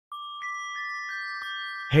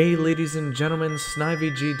Hey ladies and gentlemen,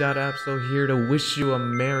 𝓛𝓪𝓭𝓲 here to wish you a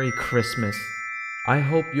Merry Christmas. I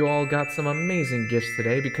hope you all got some amazing gifts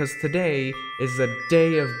today because today is a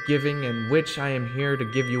day of giving in which I am here to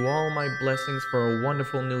give you all my blessings for a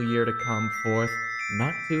wonderful new year to come forth,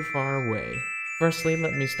 not too far away. Firstly,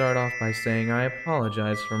 let me start off by saying I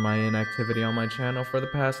apologize for my inactivity on my channel for the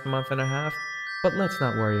past month and a half, but let's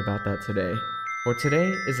not worry about that today, for today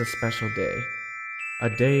is a special day. A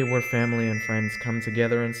day where family and friends come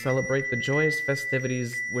together and celebrate the joyous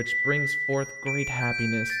festivities which brings forth great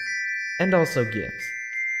happiness, and also gifts.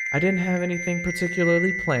 I didn't have anything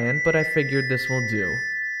particularly planned, but I figured this will do.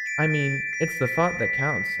 I mean, it's the thought that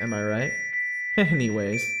counts, am I right?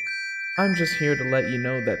 Anyways, I'm just here to let you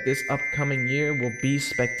know that this upcoming year will be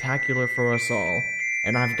spectacular for us all,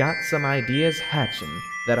 and I've got some ideas hatching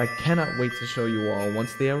that I cannot wait to show you all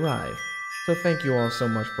once they arrive. So thank you all so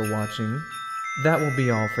much for watching. That will be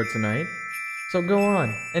all for tonight, so go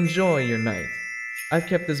on, enjoy your night. I've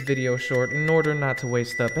kept this video short in order not to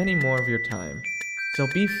waste up any more of your time. So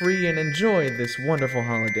be free and enjoy this wonderful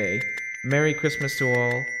holiday. Merry Christmas to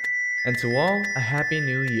all, and to all a Happy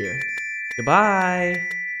New Year.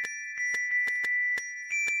 Goodbye!